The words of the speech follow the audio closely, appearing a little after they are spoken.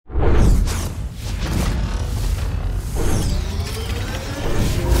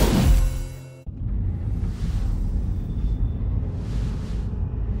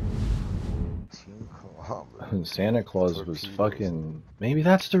Santa Claus was Torpedoes. fucking... Maybe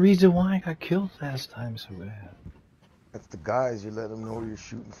that's the reason why I got killed last time so bad. That's the guys, you let them know where you're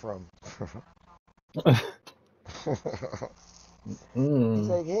shooting from. He's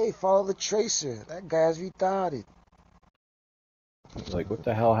like, hey, follow the tracer. That guy's retarded. Like, what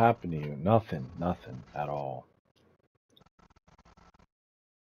the hell happened to you? Nothing at all.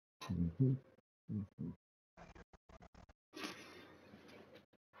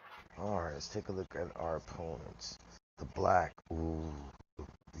 Alright, let's take a look at our opponents. The black, ooh.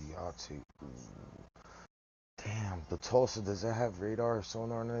 The Yahtzee, ooh. Damn, the Tulsa, does that have radar or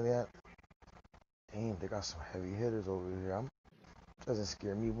sonar or none of that? Damn, they got some heavy hitters over here. Doesn't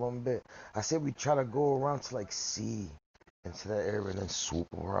scare me one bit. I said we try to go around to like C into that area and then swoop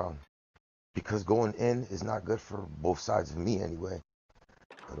around. Because going in is not good for both sides of me anyway.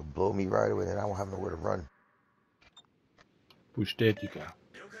 It'll blow me right away and I won't have nowhere to run. Pushtetика.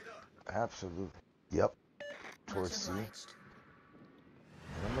 Absolutely. Yep. Towards C. And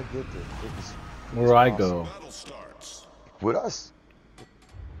I'm gonna get there quick as Where do I go? With us.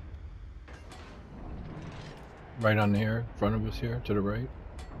 Right on here, in front of us here, to the right?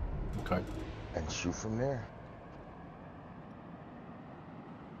 Okay. And shoot from there.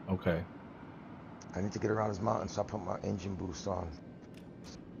 Okay. I need to get around this mountain so I put my engine boost on.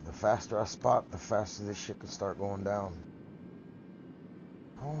 The faster I spot, the faster this shit can start going down.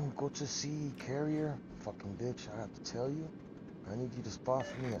 Oh, go to C, carrier. Fucking bitch, I have to tell you. I need you to spot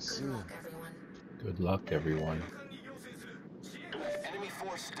for me at C. Good luck, everyone. Enemy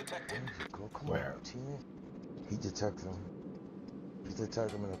force detected. There you go, come Where? on, teammate. He detected him. He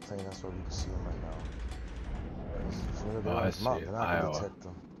detected him in the plane, that's why we can see him right now. Oh, I see it. Then I can Iowa. detect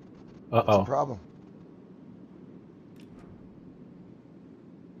him. Uh-oh. What's the problem?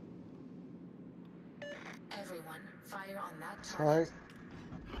 Everyone, fire on that It's target. alright.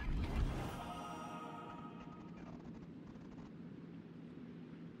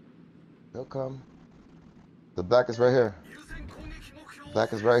 He'll come. The black is right here.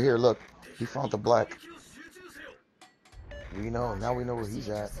 Black is right here, look. He found the black. We know, now we know where he's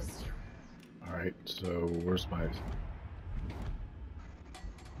at. Alright, so where's my...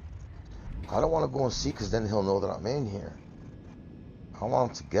 I don't want to go and see because then he'll know that I'm in here. I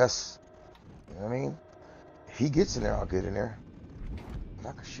want him to guess. You know what I mean? If he gets in there, I'll get in there. And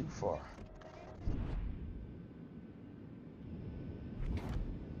I can shoot far.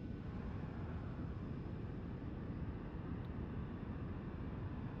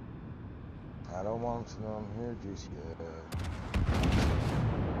 I don't want him to know I'm here just yet.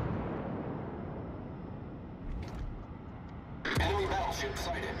 Enemy battleship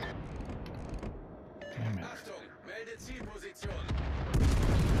sighted. Damn it.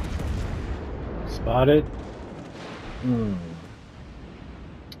 Spotted?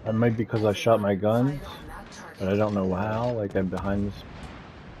 That might be because I shot my gun, but I don't know how. Like, I'm behind this.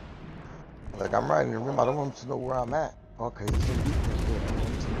 Like, I'm right in the room. I don't want him to know where I'm at. Okay, he's in deep.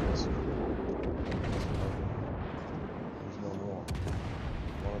 There's no more.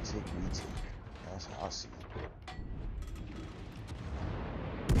 I want to take retake. That's how I see it.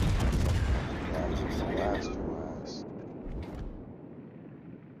 Blast your ass.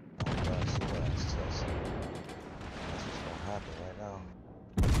 Blast your ass, Chelsea. That's what's gonna happen right now.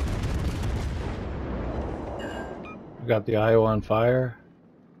 We got the Iowa on fire.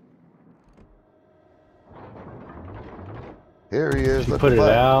 Here he is. She Look put it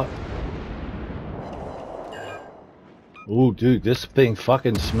black. out. Ooh, dude, this thing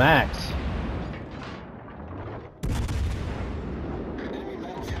fucking smacks. Enemy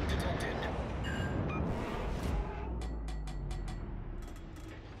battleship detected.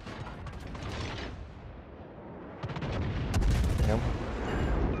 Damn.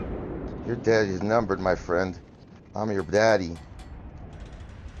 Your daddy is numbered, my friend. I'm your daddy.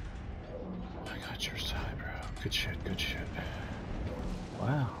 I got your side, bro. Good shit, good shit.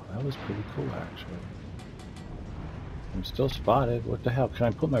 Wow, that was pretty cool, actually. I'm still spotted. What the hell? Can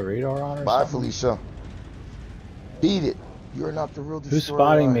I put my radar on or Bye, something? Felicia. Beat it. You're not the real destroyer. Who's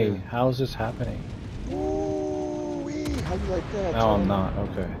spotting out me? here. How is this happening? Ooh-wee. How you like that? Now I'm John? not.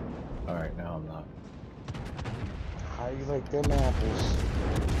 Okay. Alright, now I'm not. How you like them apples?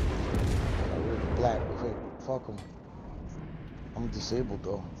 I read black quick. Fuck him. I'm disabled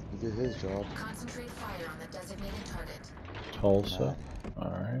though. He did his job. Concentrate fire on the designated target. Tulsa.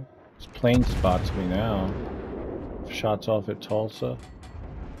 Alright. This plane spots me now. Shots off at Tulsa.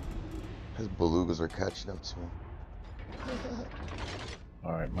 His belugas are catching up to me.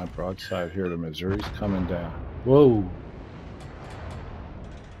 Alright, my broadside here to Missouri's coming down. Whoa!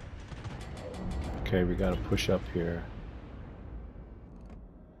 Okay, we gotta push up here.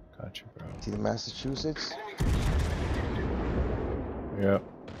 Gotcha, bro. See the Massachusetts? Enemy Yep.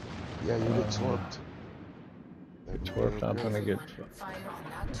 Yeah, you get torped. Get torped. I'm gonna get. Everyone, fire on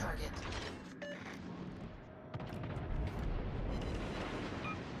that target.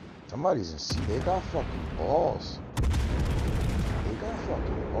 Somebody's in C. They got fucking balls. They got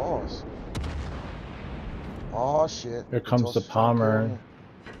fucking balls. Oh shit. Here comes the Palmer.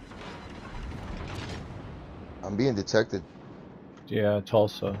 I'm being detected. Yeah,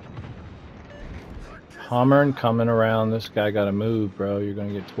 Tulsa. Pommern coming around. This guy got to move, bro. You're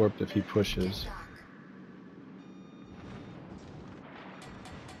gonna get torped if he pushes.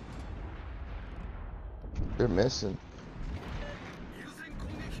 They're missing.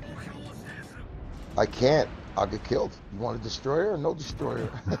 I can't. I'll get killed. You want a destroyer or no destroyer?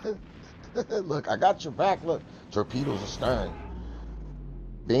 Look, I got your back. Look. Torpedoes astern.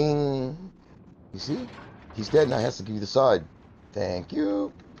 Bing. You see? He's dead now. He has to give you the side. Thank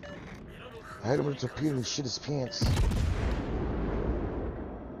you. I hit him with a torpedo and shit his pants.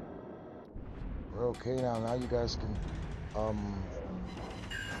 We're okay now. Now you guys can,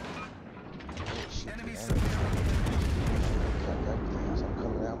 shoot the enemy. Got things. I'm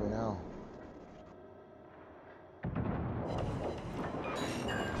coming that way now.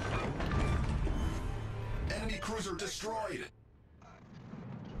 Enemy cruiser destroyed.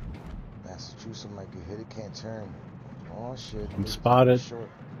 Massachusetts might get hit. It can't turn. Oh shit. I'm spotted. Short.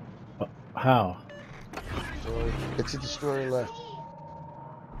 How? Destroyer. It's a destroyer left.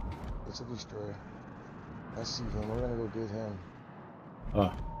 It's a destroyer. I see him. We're gonna go get him.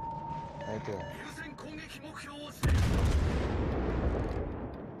 Oh. Right there.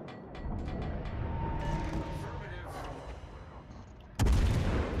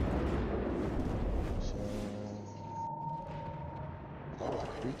 Oh, I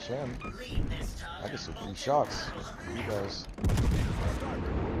could reach him. I can see 3 shots. You guys.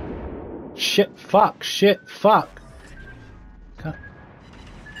 Shit! Fuck! Shit! Fuck! God.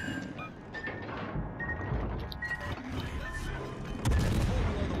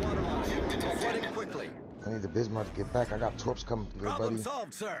 I need the Bismarck to get back. I got torps coming through there, buddy.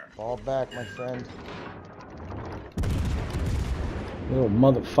 Solved, sir. Fall back, my friend. Little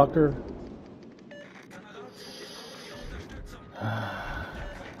motherfucker.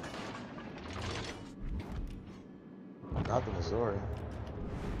 Got the Missouri.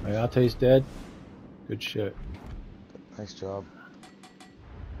 Ayate's dead. Good shit. Nice job.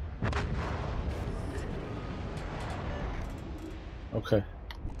 Okay.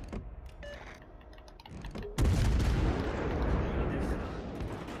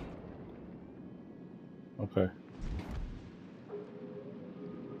 Okay.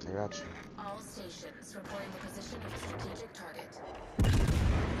 I got you. All stations reporting the position of a strategic target.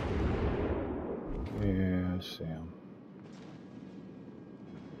 Yeah, Sam.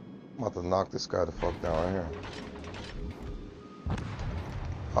 I'm about to knock this guy the fuck down right here.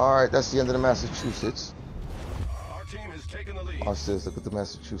 Alright, that's the end of the Massachusetts. Our team has taken the lead. Watch this. Look at the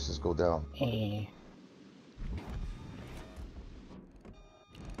Massachusetts go down. Eh.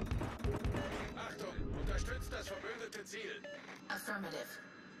 Achtung, unterstützt das verbündete Ziel. Affirmative.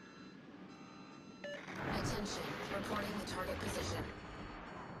 Attention, reporting the target position.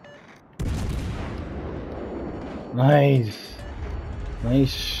 Nice.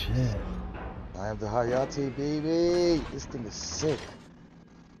 Nice shit. I am the Hayate, baby. This thing is sick.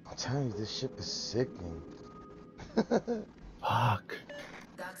 I'm telling you, this ship is sickening. Fuck.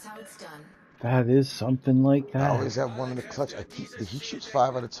 That's how it's done. That is something like I that. always have one in the clutch. He shoots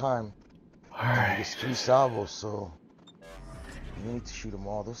 5 at a time. And he Alright. gets 3 salvos, so you need to shoot them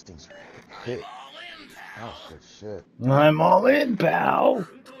all. Those things are hit. That was good shit. I'm all in, pal.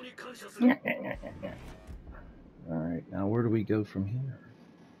 Alright, now where do we go from here?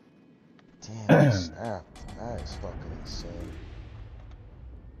 Damn, snap. That is fucking insane.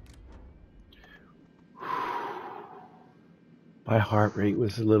 My heart rate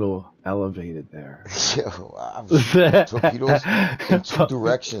was a little elevated there. Yo, I was torpedoes in 2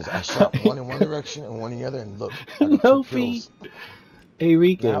 directions. I shot one in one direction and one in the other, and look, I got No 2 kills. feet. Hey,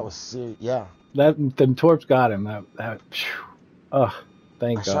 Rico. That was serious. Yeah. Them torps got him. Oh,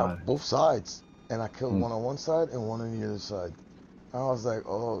 thank I God. shot both sides, and I killed one on one side and one on the other side. I was like,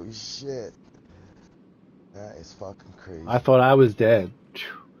 oh shit, that is fucking crazy. I thought I was dead.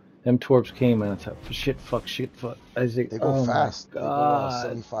 Them torps came and I thought, shit, fuck. I was like, They go oh fast. My They go God.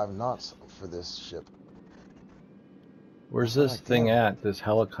 75 knots for this ship. Where's I'm this like, thing damn. at? This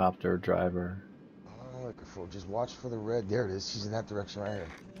helicopter driver. I'm looking for. Just watch for the red. There it is. She's in that direction right here.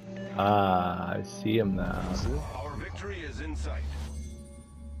 Ah, I see him now. See? Our victory is in sight.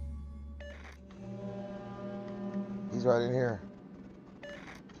 He's right in here.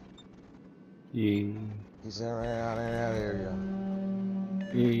 Yeah. He's in right out in that area.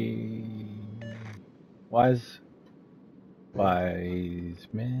 Wise, Yeah. wise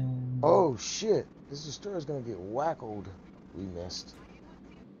man. Oh shit! This destroyer's gonna get wackoed. We missed.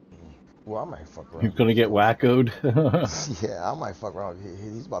 Well, I might fuck You're around and gonna get get killed. wackoed. Yeah, I might fuck around and get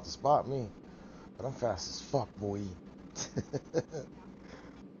hit. He's about to spot me. But I'm fast as fuck, boy.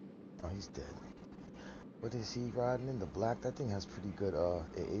 Oh, he's dead. What is he riding in? The black? That thing has pretty good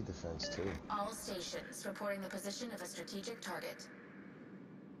AA defense, too. All stations reporting the position of a strategic target.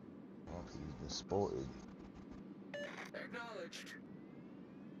 Oh, he's been spotted. Acknowledged.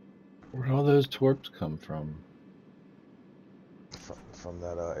 Where'd all those torps come from? From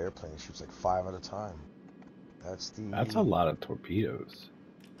that airplane. It shoots like 5 at a time. That's the... That's a lot of torpedoes.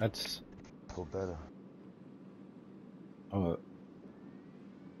 That's... Pull better. Oh.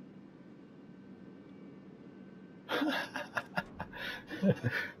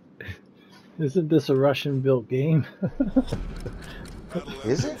 Isn't this a Russian-built game?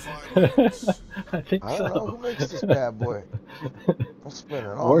 Is it? I think I don't know. Who makes this bad boy? I'm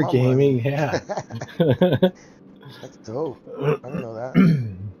spending all my Wargaming, money. yeah. That's dope. I didn't know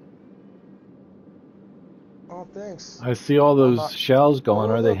that. Oh, thanks. I see all I'm those not... shells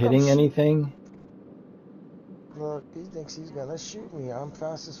going. Oh, Are they look, I'm hitting anything? Look, he thinks he's gonna shoot me. I'm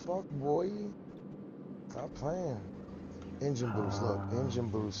fast as fuck, boy. Stop playing. Engine boost, look. Engine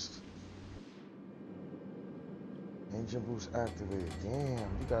boost. Engine boost activated. Damn,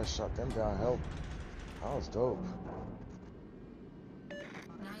 you guys shot them down. Help. That was dope.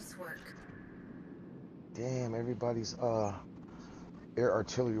 Nice work. Damn, everybody's air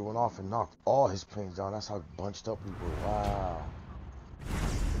artillery went off and knocked all his planes down. That's how bunched up we were. Wow.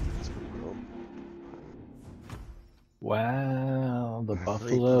 That's pretty dope. Wow, the Freaky,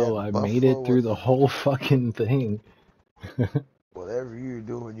 buffalo. that I made it buffalo through with the whole fucking thing. whatever you were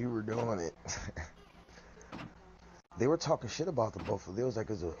doing, you were doing it. They were talking shit about the buffalo. They was like,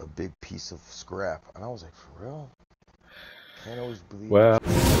 it's a big piece of scrap. And I was like, for real? Can't always believe Well. what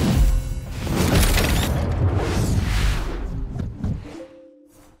you